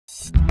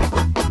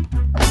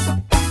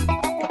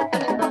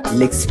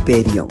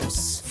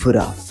l'expérience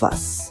fera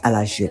face à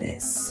la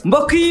jeunesse.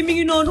 mbokk yi mi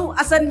ngi noonu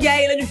Assane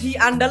Ndiaye lañu fi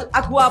àndal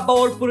ak waa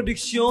Bawol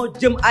production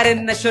jëm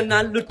arène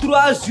nationale le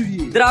 3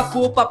 juillet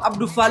drapeau Pape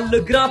Abdou Fall le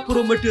grand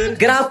promoteur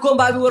grand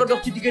combat bi war a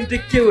dox ci diggante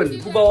kéwél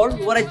bu Bawol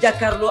war a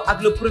jàkkaarloo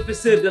ak le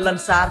professeur de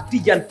lansar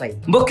Tidiane Faye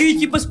mbokk yi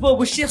ci bés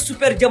boobu Cheikh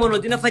Super Jamono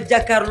dina fa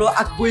jàkkaarloo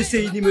ak Boy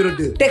Sey numéro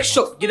 2 Tek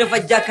Choc dina fa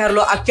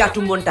jàkkaarloo ak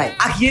Caatu Montagne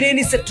ak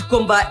yeneeni 7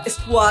 combat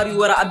espoir yu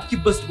war a am ci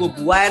bés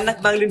boobu waaye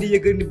nag maa ngi leen di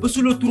yëgal ni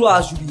bésu le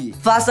 3 juillet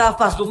face à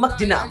face bu mag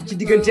dina am ci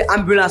diggante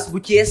ambulance bu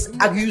Thiès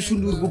ak Youssou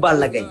Ndour bu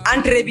Balla Gaye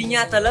entrée bi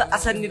ñaata la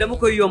Assane ni dama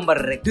koy yombal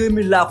rek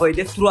 2000 laa koy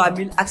def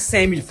 3000 ak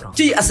 5000 francs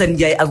ci Assane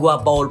Ndiaye ak waa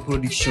Bawol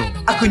production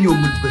ak ñoo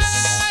mën bés.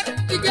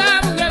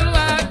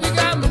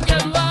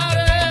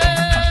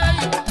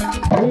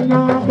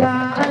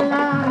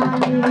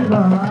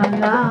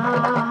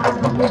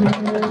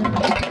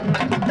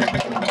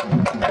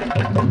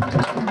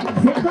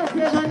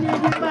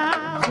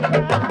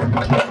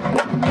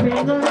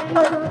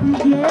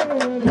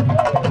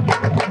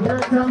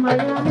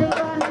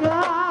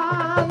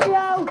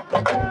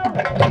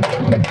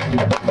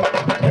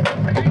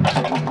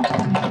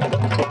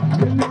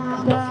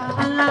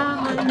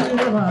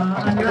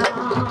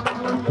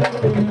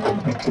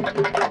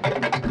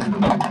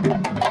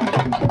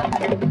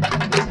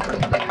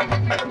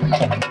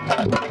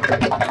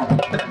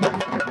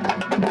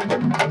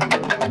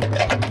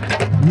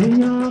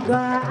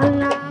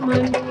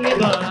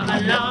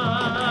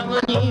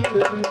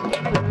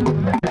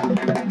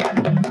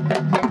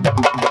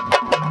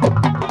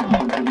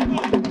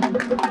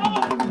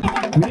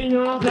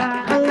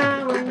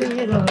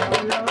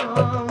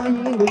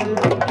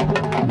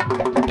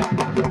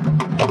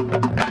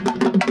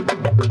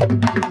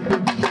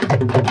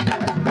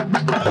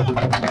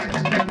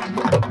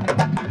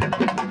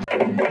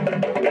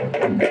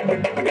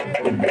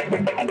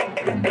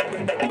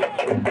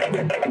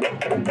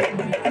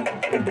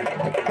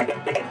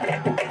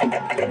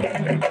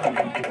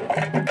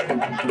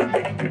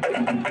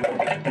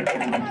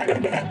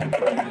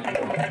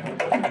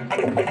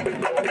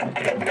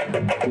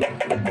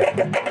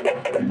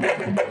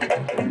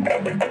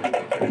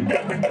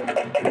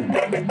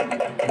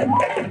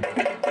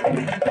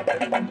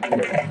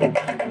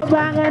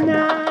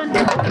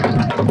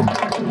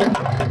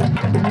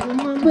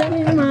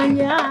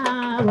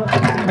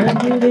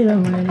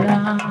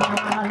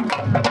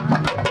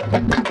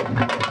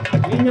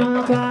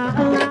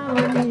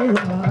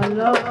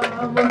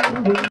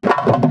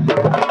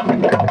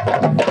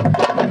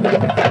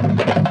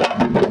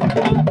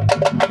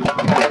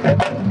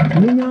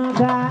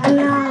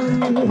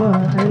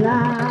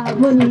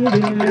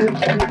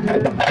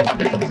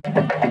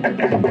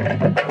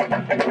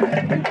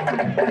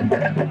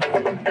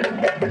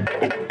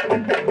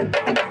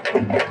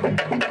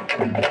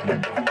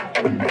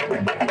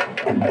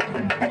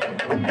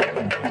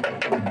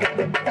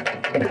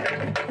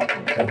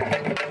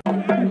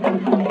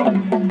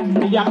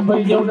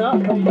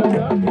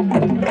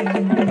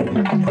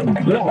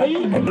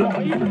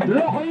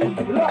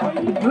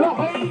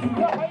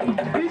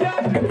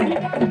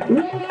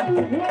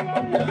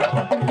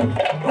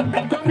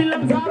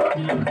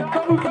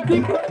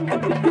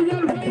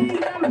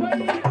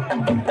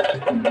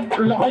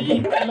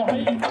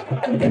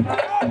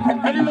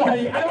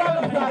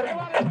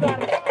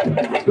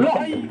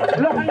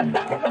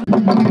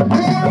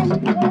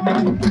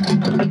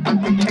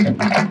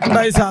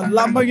 Ndeysaan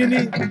lamba ngi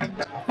nii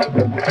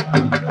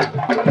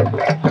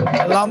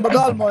lamb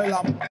daal mooy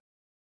lamb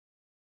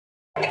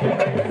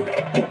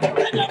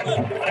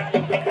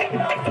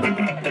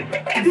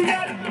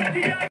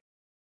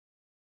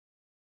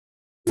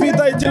fii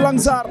tey ci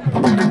Lansar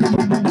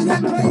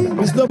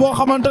bis la boo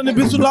xamante ne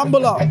bisu lamb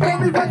la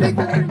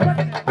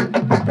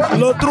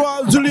le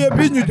 3 juillet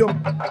bi ñu jëm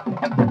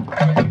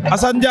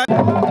Assane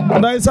Ndiaye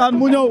ndeysaan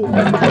mu ñëw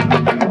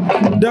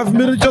def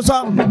mbiru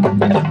cosaan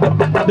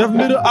def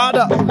mbiru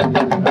aada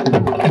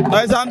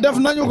ndeysaan def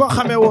nañu ko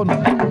xamee woon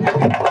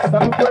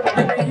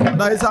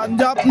ndeysaan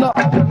jàpp na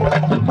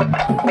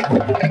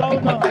daw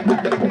na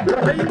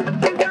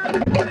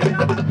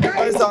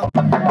ndeysaan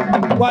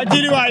waa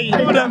jili waay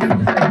mu def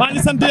maa ngi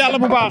sant yàlla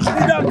bu baax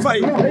Tidiane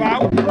Faye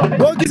waaw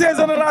boo gisee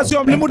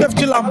génération li mu def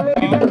ci lamb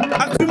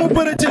ak fi mu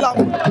bëre ci lamb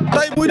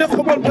tey muy def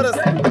open press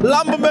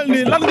lamb mel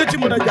nii lan nga ci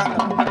mën a jàng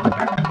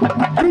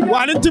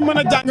waa liñ ci mën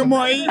a jàng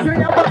mooy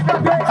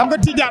xam nga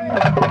Tidiane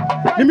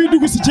li muy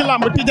dugg si ci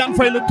lamb Tidiane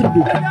Faye la tudd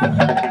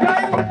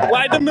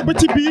waaye dem na ba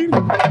ci biir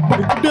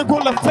di tuddee ko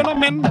le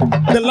phénomène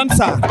de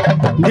lansar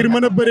ngir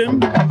mën a bëreem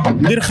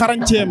ngir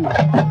xarañceem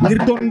ngir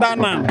doon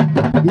ndaanaan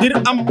ngir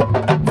am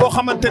foo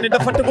xamante ni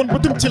dafa tegoon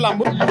bëtum ci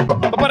lamb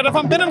ba pare dafa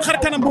am beneen xar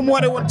kanam bu mu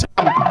waree woon ci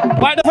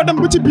lamb waaye dafa dem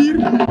ba ci biir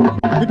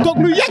di toog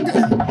lu yàgg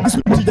gis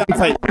lu Tidiane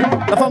Faye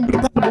dafa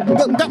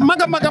am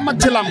mag a mag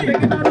ci lamb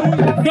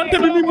donte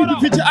bi muy mujj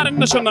fii ci arène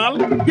nationale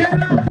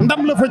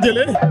ndam la fa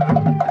jëlee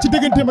ci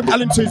digganteem ak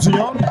Alioune Seye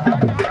Junior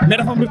mais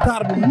dafa am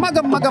retard bu mag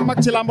a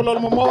mag ci làmb loolu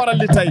moom moo waral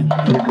li tey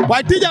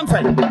waaye Tidiane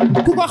Faye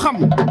ku ko xam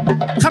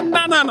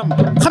ndaanaanam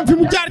xam fi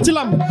mu jaar ci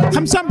làmb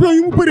xam champion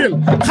yu mu bëreel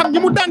xam ñi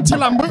mu daan ci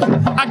làmb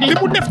ak li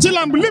mu def ci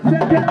làmb lépp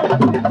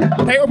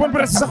tey open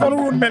press sax wala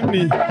woon mel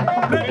nii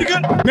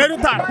mais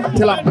retard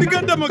ci làmb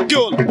digganteem ak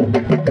Géwël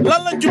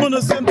lan lañ ci mën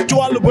a séntu ci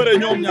wàllu bëre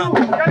ñoom ñaar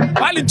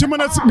waaye liñ ci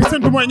mën a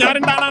séntu mooy ñaari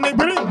ndaanaan ay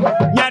bëri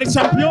ñaari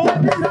champion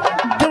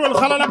Géwël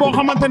xale la boo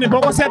xamante ni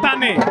boo ko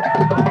seetaanee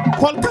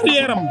xool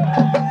carrière am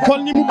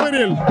xool ñi mu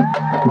bëreel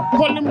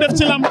xool ni mu def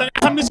ci lamb da nga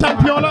xam ni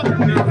champion la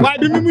waaye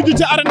bi mu mujj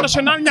ci arène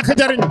nationale ñàkk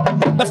jariñ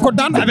daf ko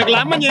daan avec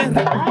la manière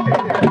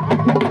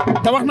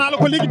te wax naa la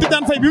ko léegi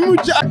Tidiane Faye bi mu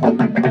mujj ak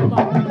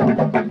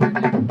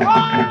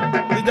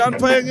Tidiane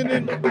Faye ngi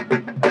nii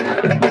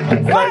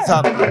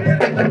ndeysaan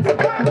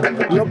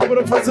le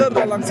professeur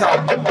de lansar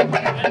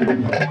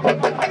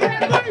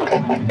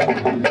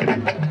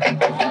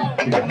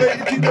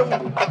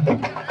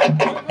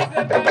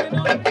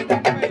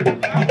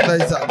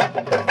ndeysaan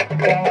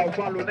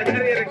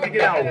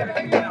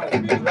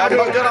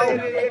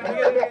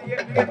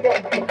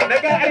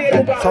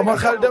sama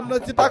xel dem na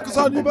ci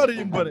takkusaan yu bari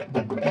yu mu bëri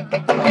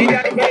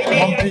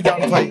moom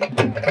Tidiane Faye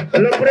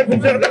le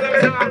professeur de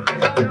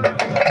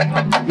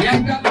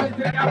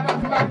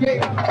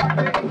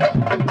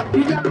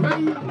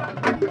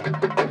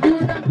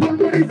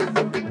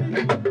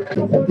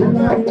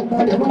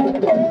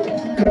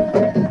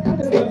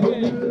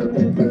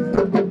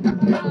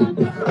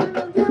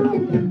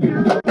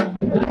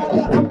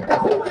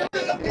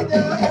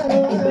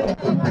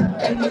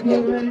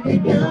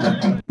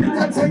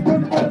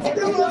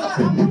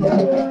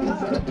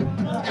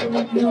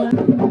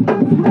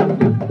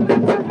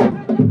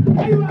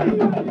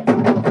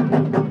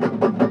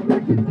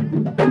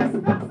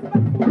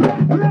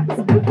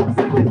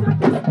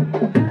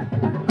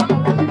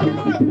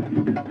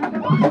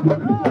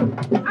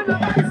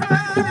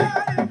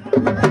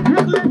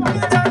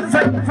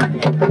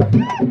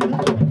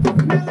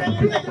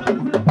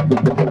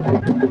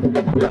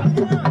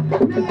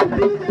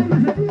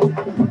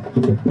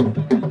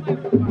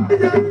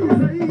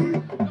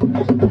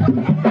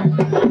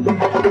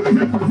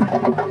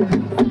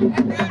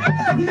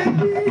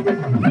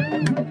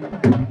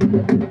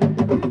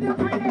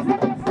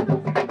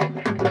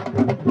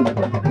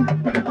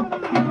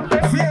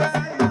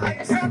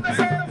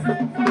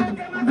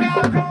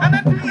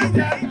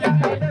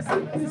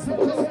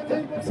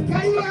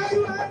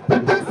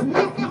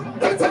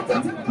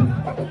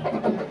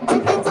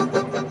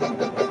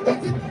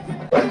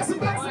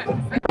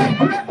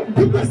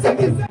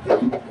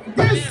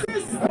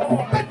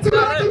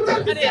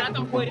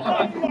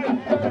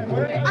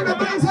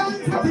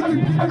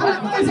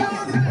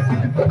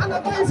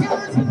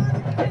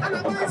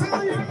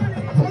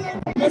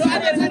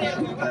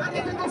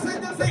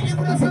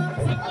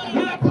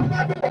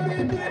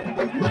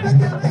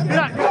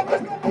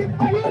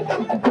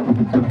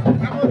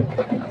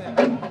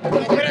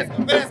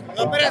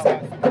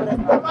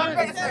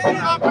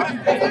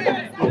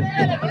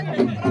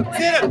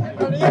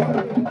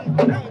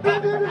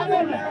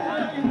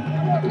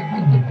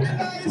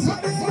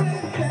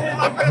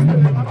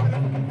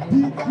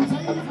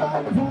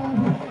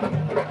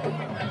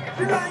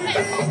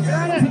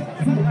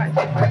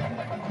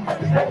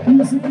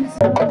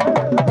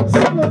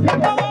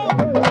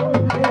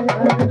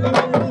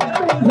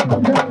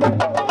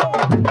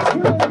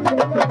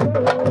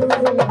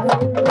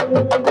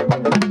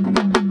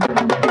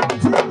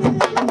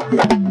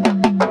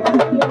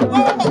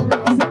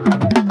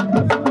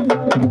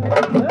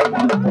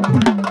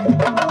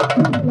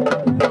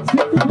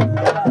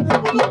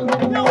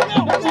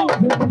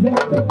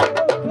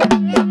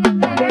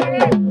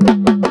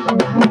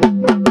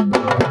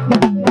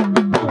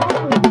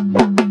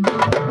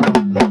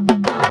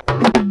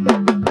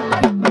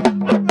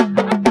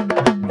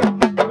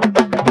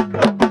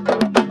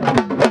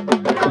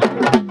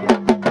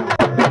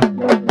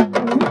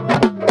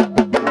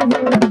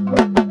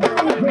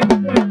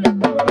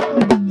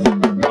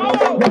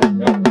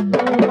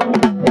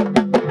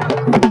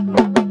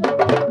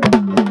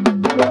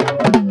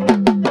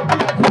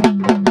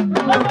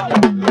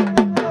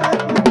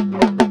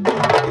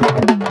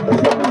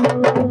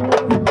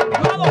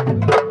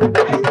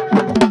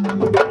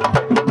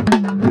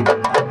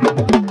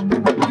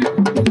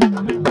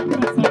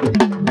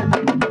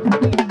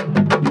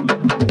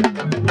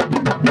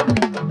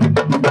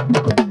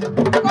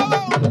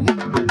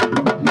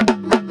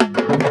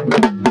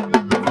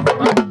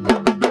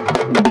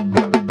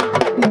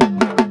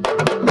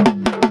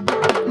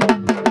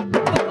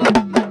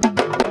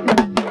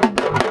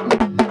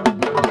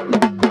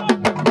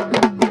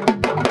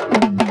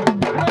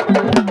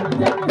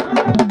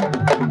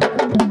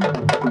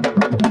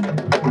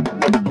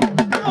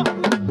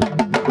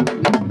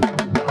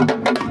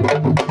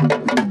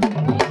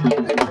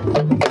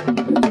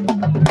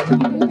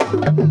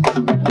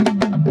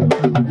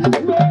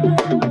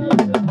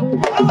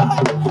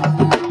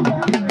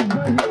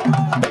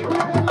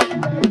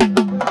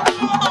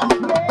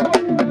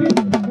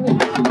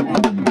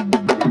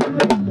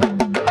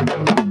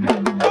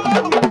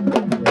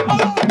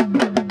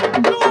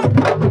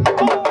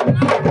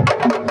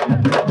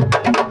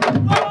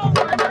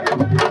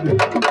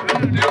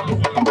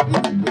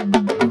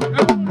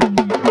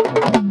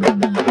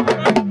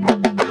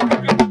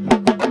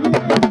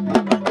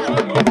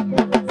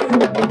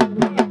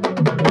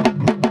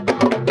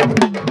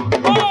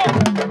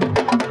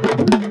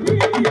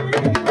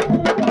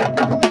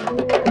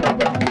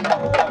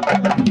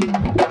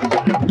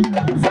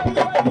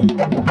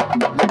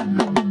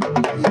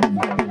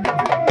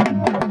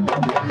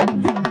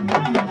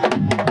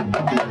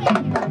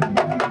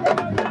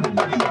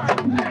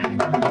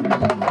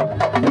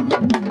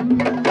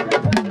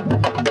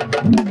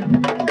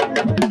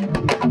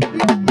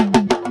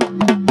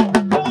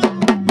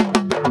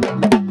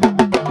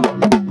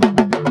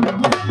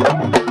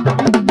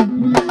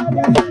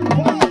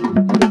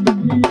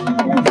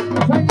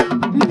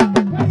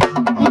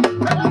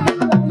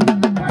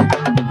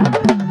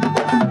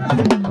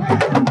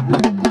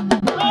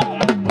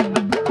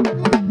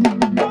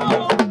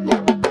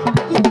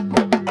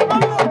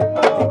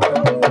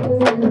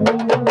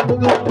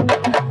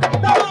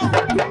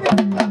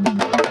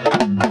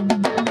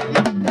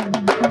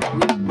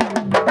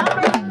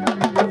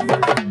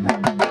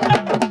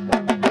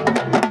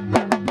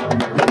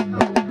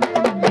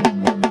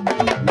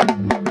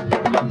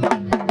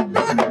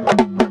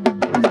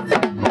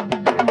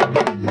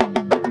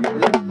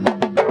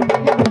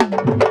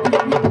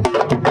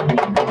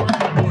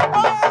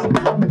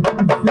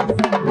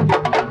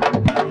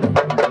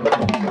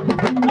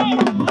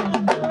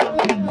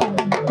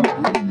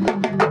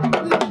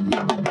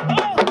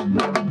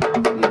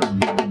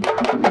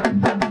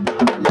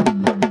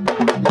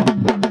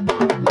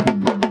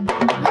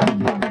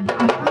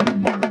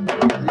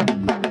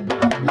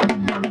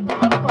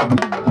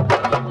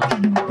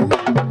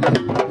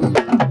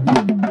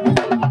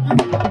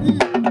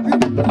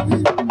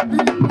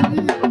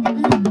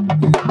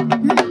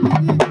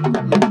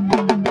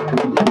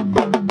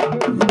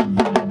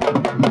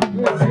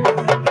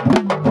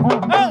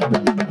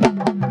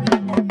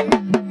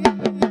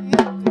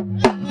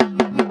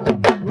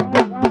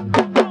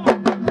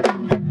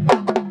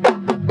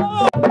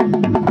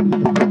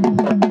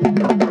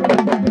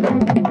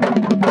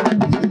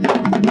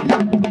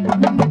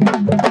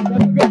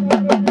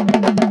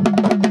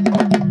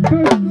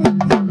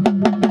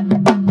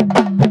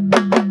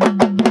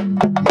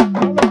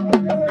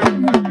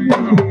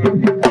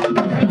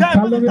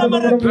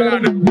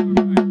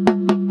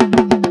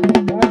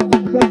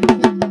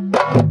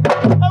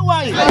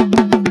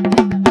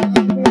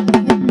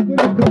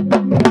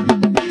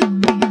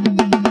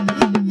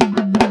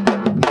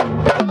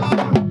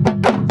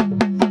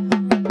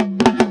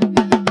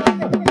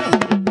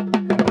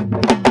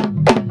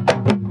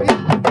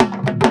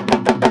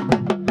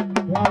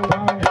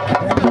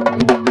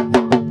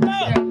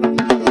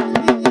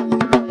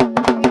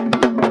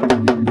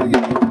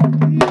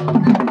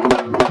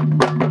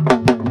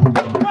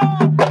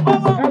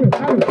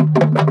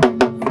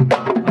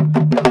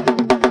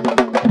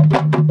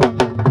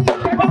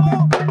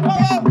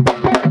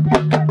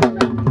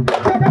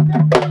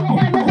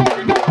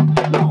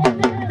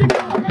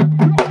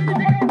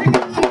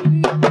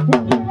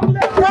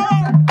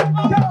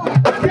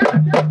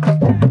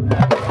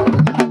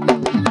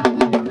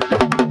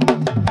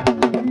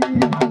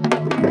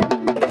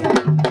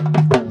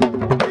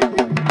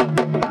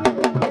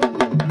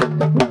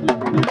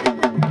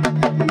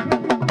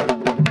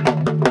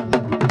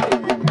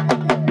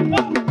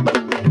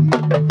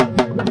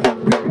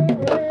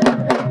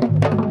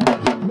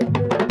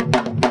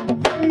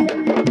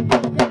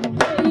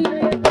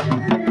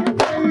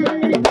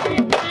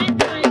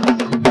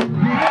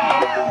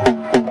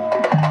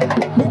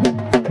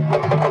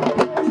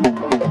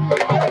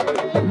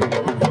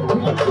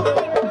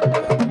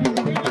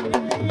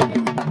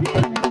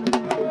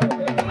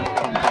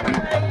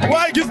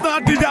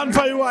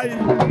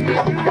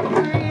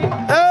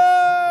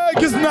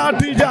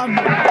Tidiane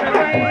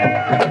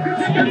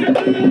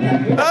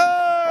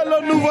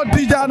le nouveau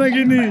Tidiane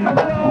ngi nii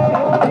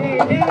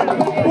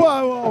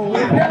waaw waaw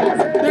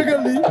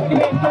déggal li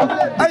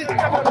ay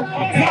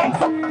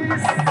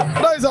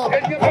ndeysaan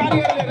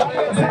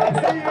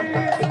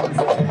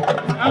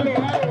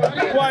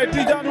waay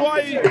Tidiane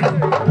waay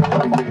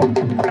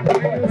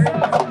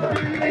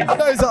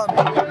ndeysaan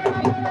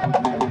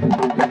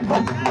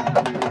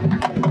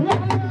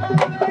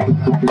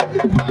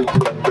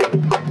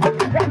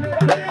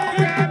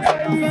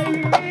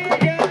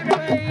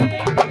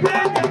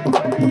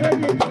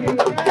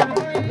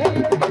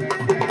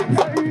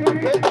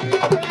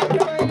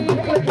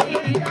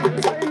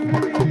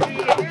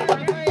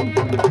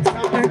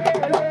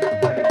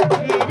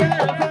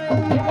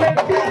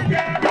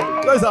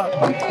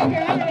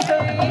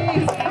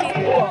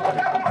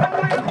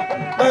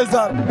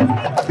ndeysaan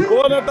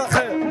wona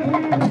taxe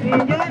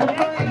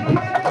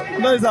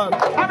ndeysaan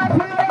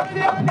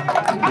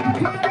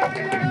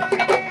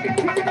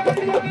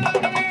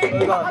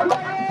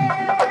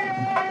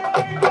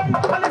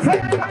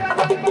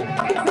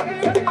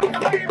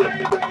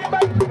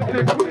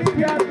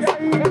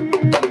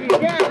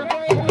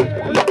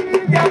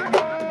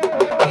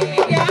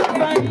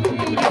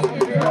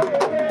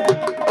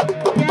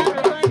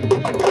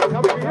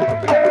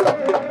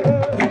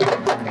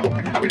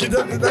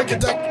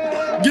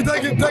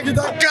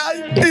Gita kaay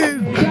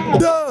 1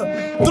 2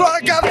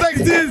 3 4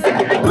 5 6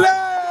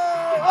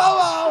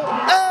 waaw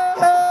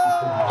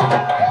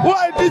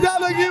waay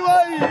Tidiane gi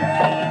waay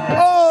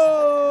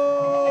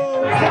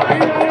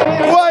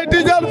waay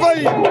Tidiane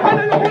Faye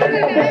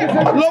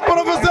le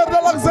professeur de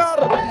lansar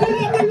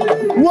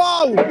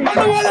waaw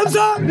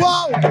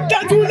waaw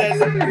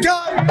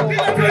gaay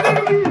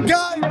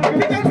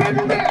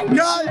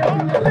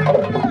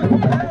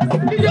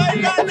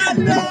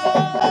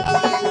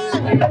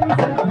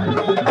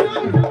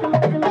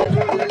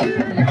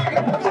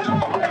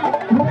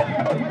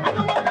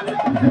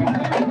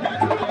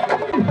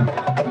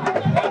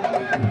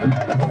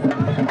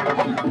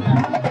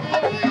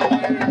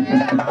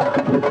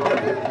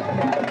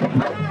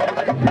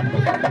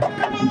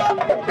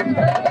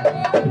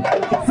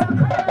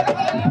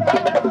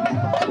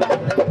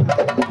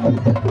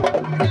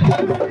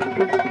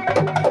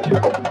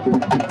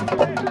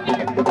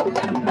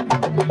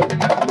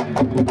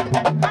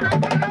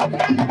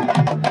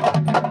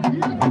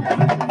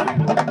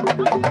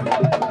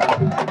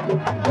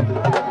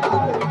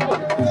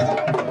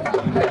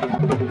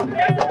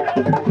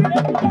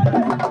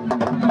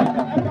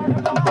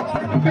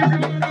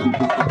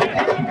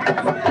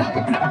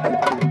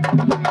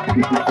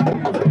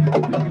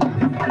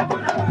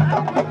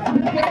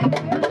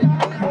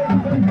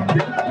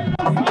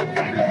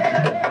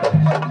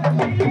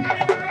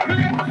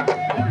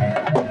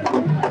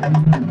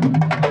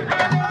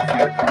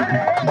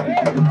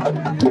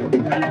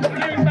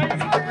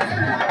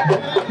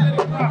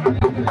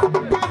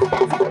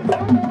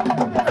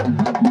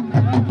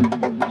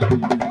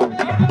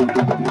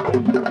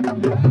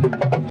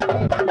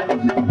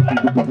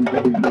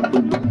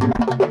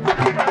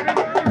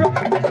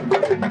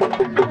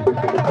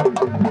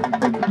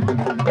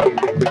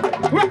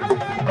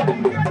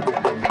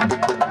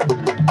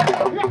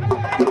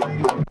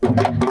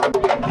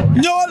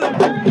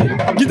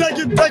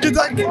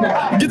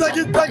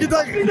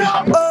Gita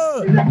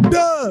 1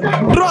 2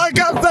 3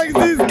 4 5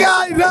 6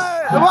 kaay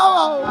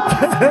waaw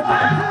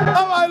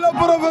waaw le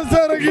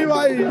professeur gi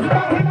waay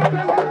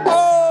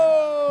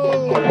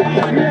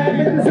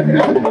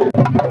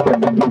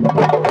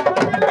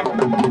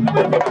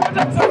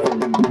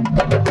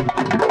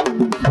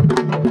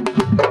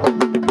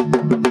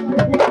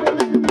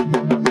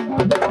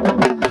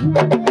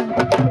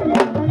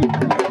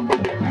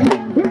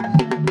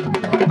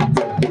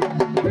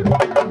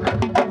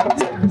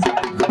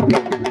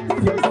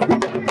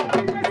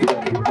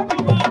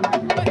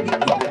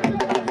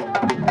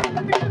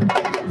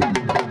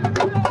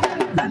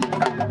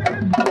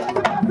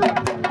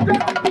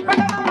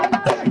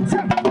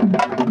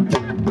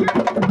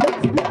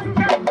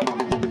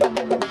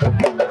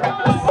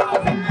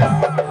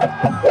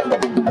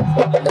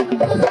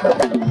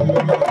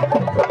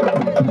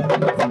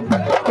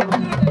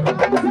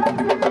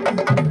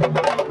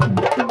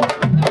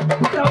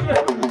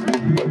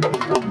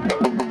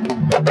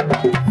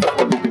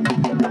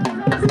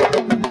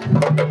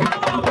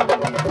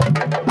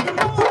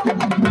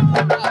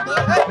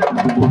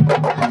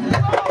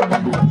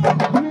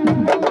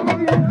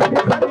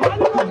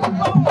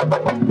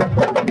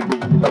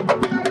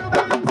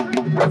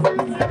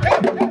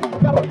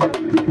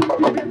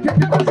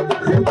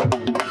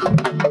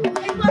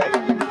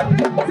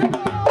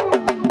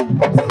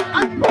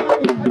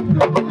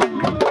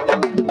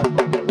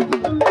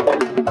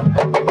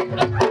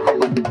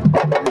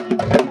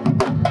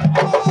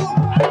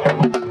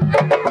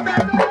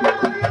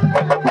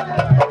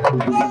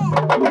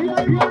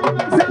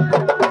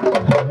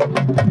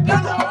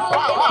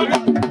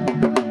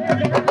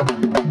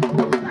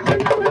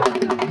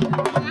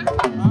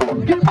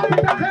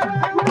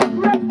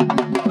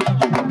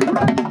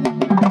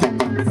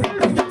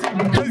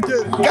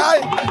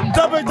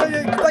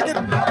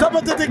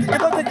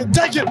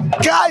it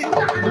kaay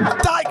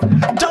tak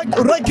tak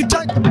rek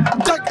tak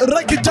tak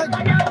rek tak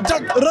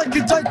tak rek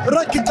tak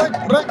rek tak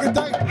rek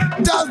tak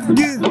just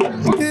give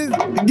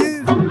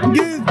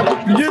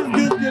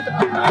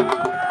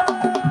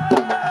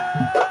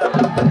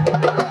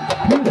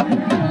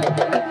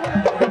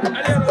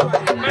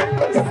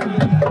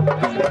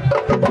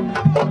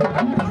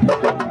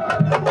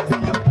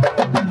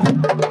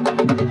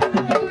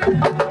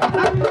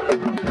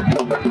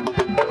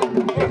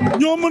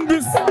ñoo mën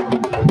bis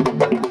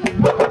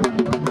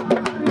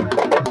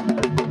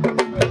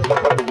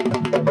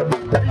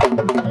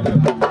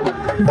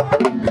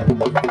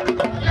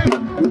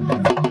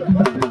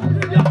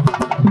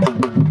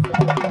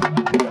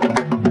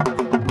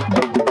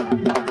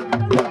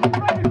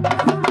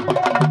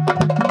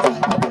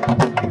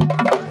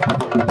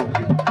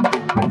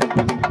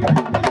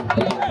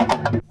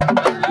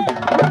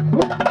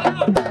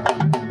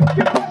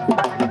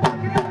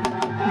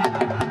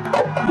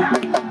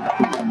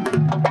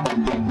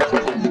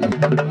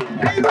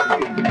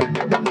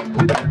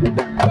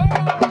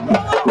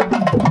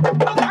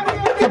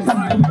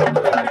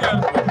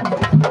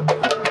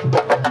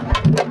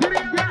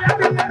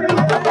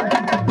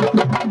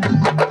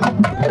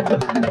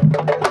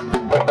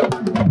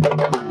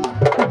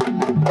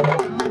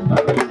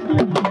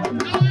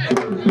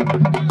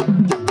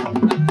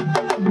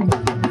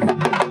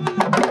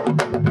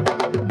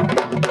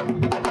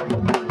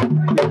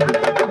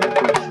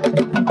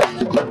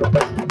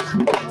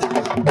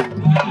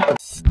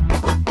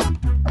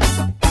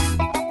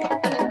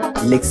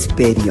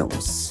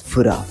L'expérience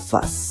fera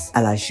face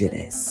à la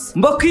jeunesse.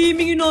 mbokk yi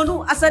mi ngi noonu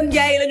Assane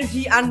Ndiaye lañu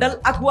fi àndal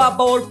ak waa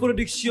Bawol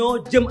production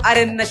jëm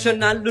arène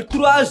nationale le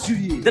 3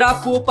 juillet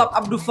drapeau Pape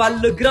Abdou Fall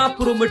le grand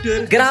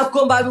promoteur grand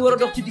combat bi war a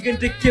dox ci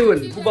diggante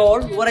kéwél bu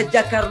Bawol war a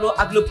jàkkaarloo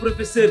ak le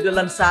professeur de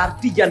lansar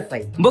Tidiane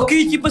Faye mbokk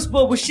yi ci bés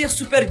boobu Cheikh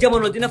Super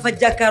Jamono dina fa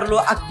jàkkaarloo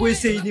ak Boy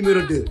Sey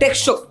numéro 2 Tek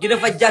Choc dina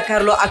fa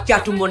jàkkaarloo ak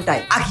Caatu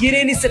Montagne ak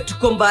yeneeni 7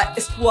 combat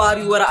espoir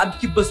yu war a am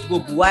ci bés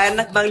boobu waaye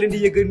nag maa ngi leen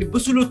di yëgal ni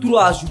bésu le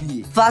 3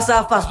 juillet face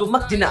à face bu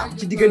mag dina am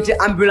ci diggante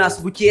ambulance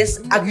bu Thiès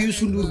ak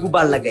Youssou Ndour bu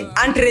Balla Gaye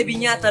entrée bi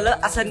ñaata la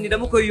Assane ni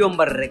dama koy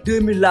yombal rek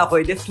 2000 laa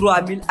koy def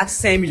 3000 ak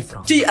 5000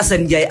 francs ci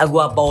Assane Ndiaye ak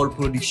waa Bawol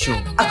production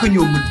ak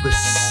ñoo mën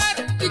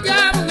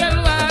bés